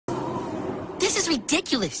This is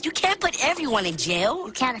ridiculous. You can't put everyone in jail.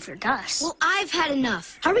 You can if you're Gus. Well, I've had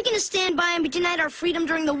enough. Are we going to stand by and be denied our freedom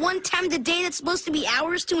during the one time of the day that's supposed to be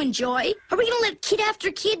ours to enjoy? Are we going to let kid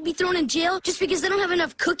after kid be thrown in jail just because they don't have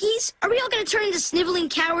enough cookies? Are we all going to turn into sniveling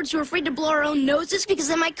cowards who are afraid to blow our own noses because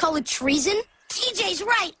they might call it treason? TJ's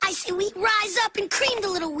right. I say we rise up and cream the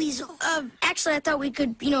little weasel. Actually, I thought we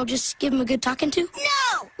could, just give him a good talking to.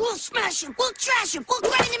 No! We'll smash him. We'll trash him. We'll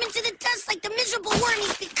grind him into the dust like the miserable worm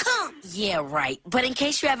he's become. Yeah, right. But in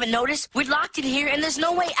case you haven't noticed, we're locked in here and there's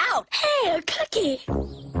no way out. Hey, a cookie.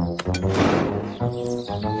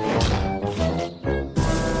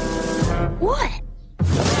 What?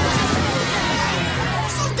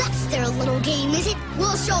 So that's their little game, is it?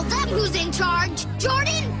 We'll show them who's in charge.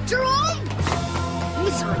 Jordan? Jerome?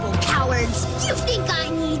 Miserable cowards. You think I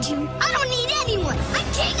need you? I don't need anyone.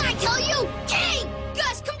 I'm king, I tell you. King!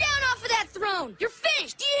 Gus, come down off of that throne. You're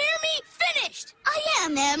finished. Do you hear me? Finished. I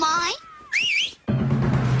am I?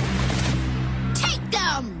 Take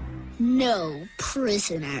them! No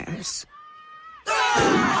prisoners.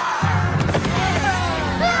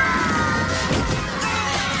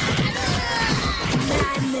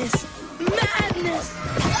 Madness. Madness.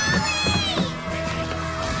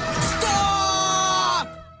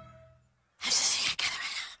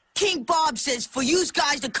 King Bob says for you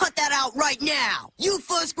guys to cut that out right now. You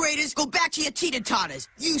first graders, go back to your teeter-totters.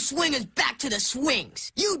 You swingers, back to the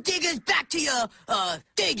swings. You diggers, back to your,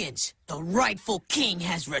 diggins. The rightful king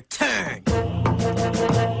has returned.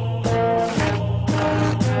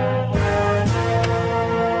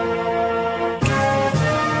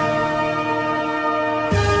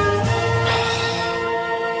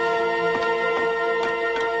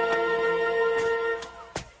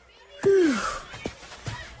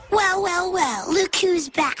 Well, look who's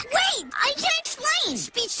back. Wait, I can't explain.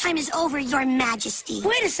 Speech time is over, Your Majesty.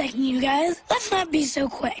 Wait a second, you guys. Let's not be so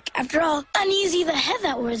quick. After all, uneasy the head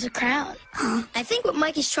that wears a crown. Huh? I think what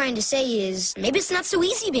Mike is trying to say is maybe it's not so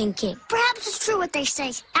easy being king. Perhaps it's true what they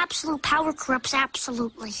say. Absolute power corrupts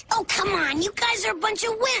absolutely. Oh, come on. You guys are a bunch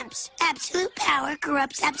of wimps. Absolute power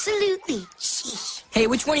corrupts absolutely. Sheesh. Hey,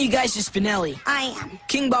 which one of you guys is Spinelli? I am.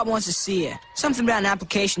 King Bob wants to see you. Something about an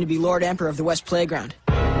application to be Lord Emperor of the West Playground.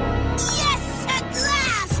 Yes, at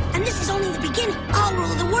last! And this is only the beginning. I'll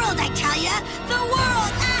rule the world, I tell ya.